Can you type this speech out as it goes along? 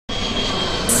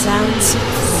In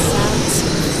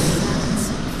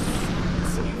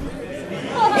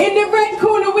the red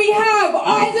corner we have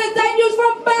Izak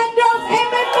from BANDOGS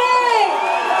MMA.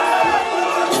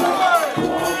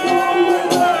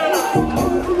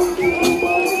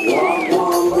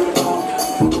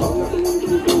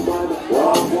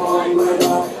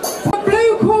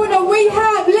 Blue corner we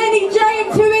have Lenny,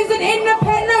 who is an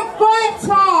independent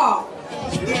fighter.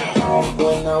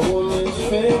 When a woman's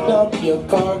fed up, your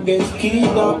car gets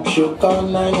keyed up. She'll call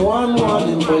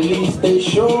 911 and police they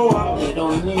show up. They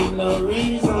don't need no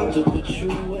reason to put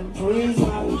you in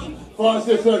prison. Force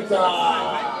this time.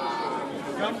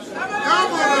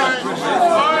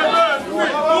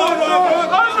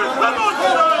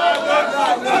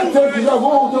 Judges of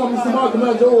all time, Mr. Malcolm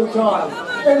of all time.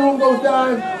 Everyone goes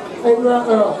down,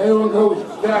 everyone goes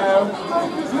down.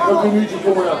 We'll be music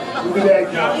corner. We'll be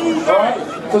there now. Alright?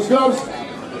 So scrubs,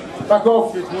 back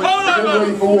off. Get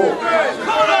ready for war.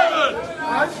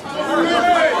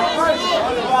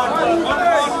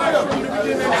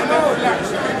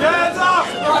 Hands up!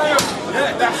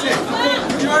 Yeah, that's it.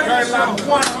 You're going like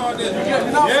one hard in.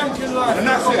 Yeah? And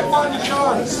that's it.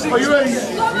 Are you ready?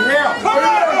 Yeah. Come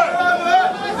on!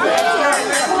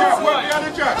 Work behind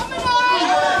the track.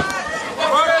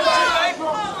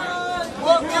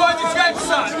 Work behind the track,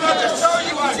 son. I'm just showing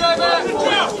you what you're doing.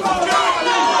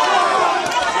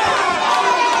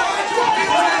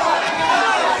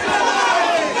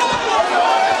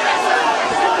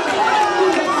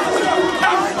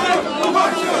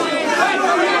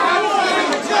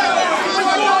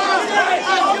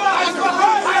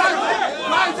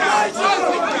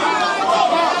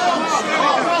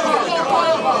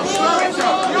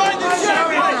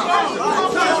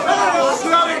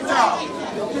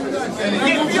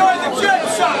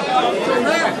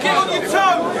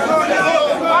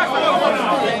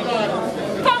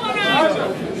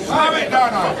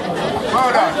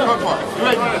 Hold on, good one.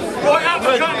 Right,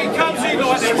 uppercutting comes in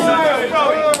like this.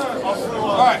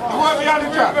 Right, the work behind the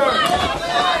trap.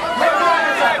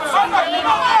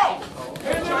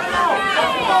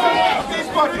 This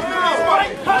body,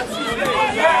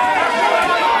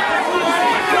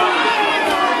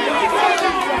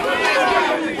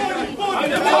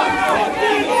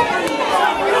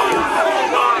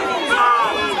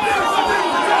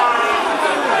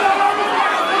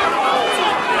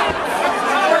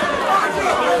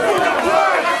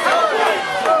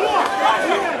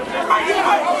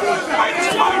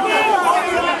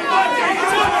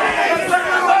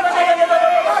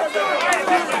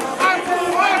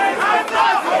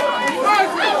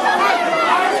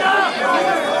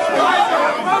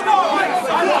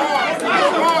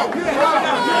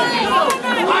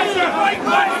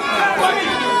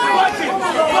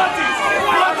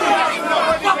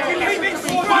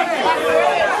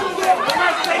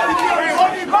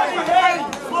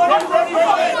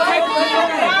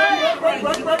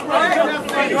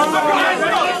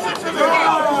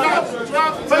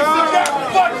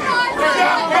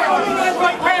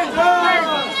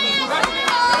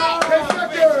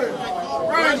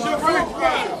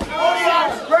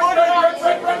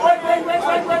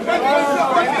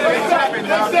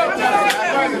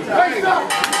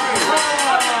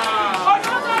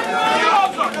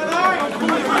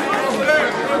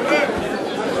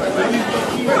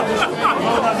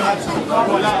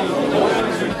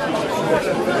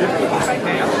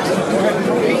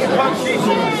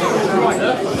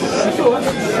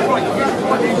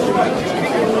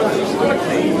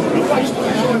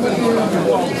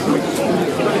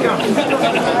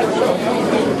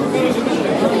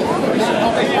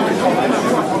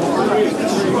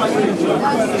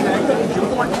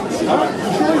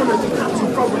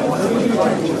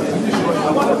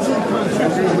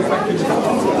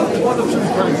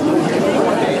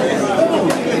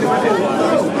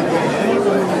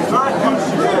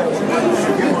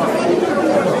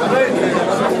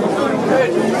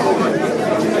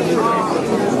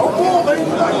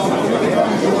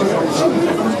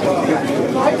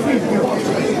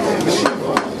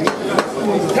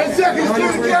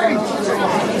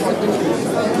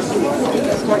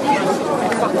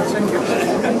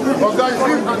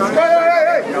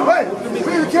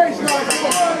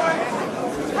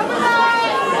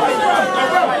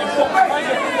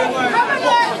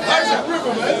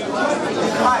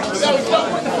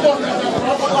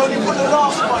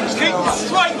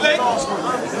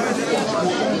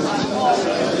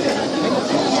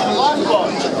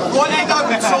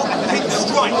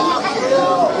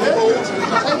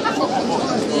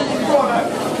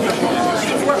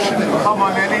 come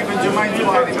on then, even Jermaine's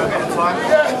fighting a bit of time.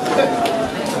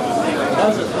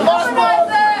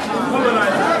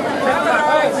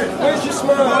 Where's your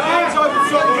smile?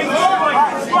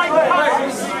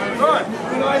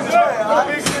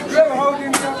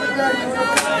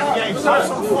 Stay in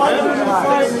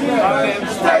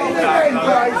the game,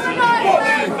 guys.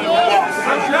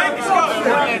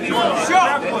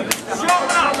 Shot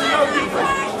now.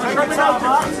 Take your time,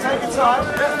 Mark. Take your time.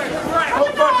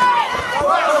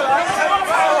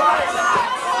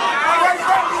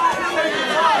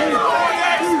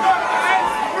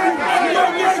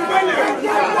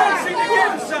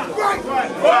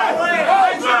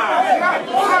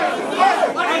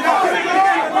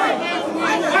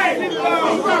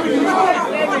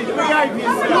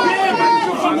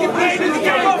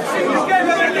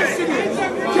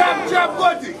 Jab,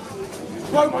 buddy.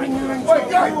 Wait,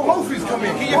 guys, both is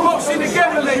coming. Get your boxing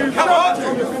together, Lenny. Come on.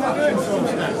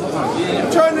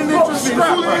 Turning into a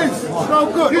scrap. No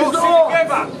good. Boxing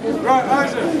together. Right,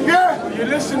 Isaac. Yeah? You're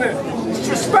listening.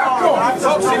 Just back off.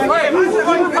 Boxing together. Are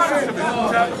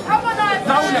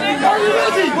you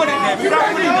ready? Put it there. You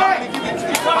ready?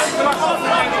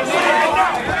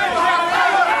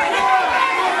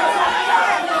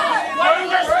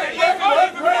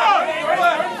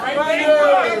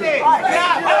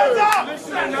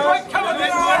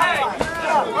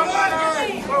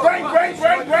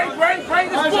 Break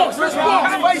this box,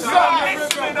 face up.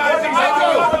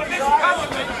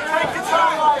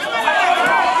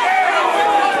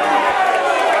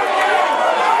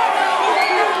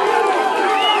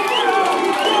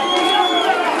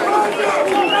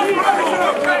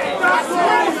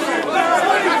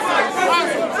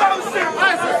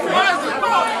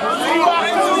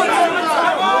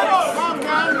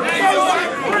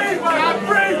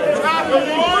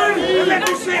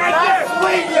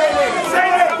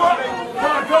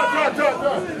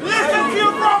 Listen to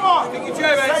your brother! Take your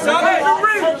chair, mate, son. Take your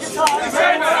ring! Take your time.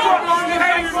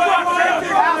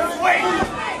 Wait!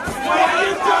 What are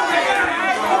you doing?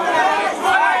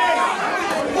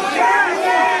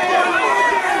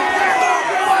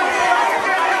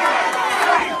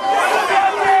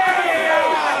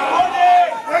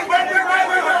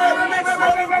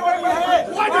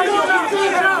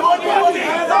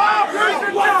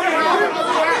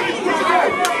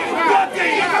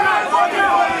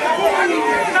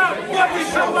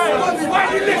 Why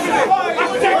are you listening?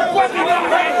 I'm taking what you got.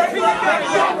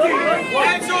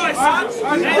 Hands on it, son.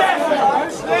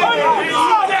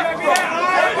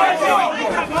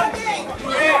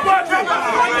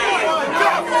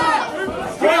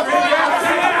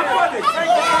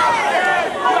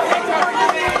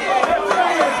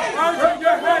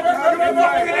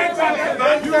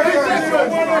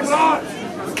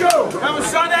 Let's go. Come on,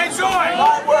 son. Hands on.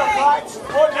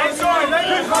 Hands on. Let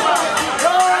me come out.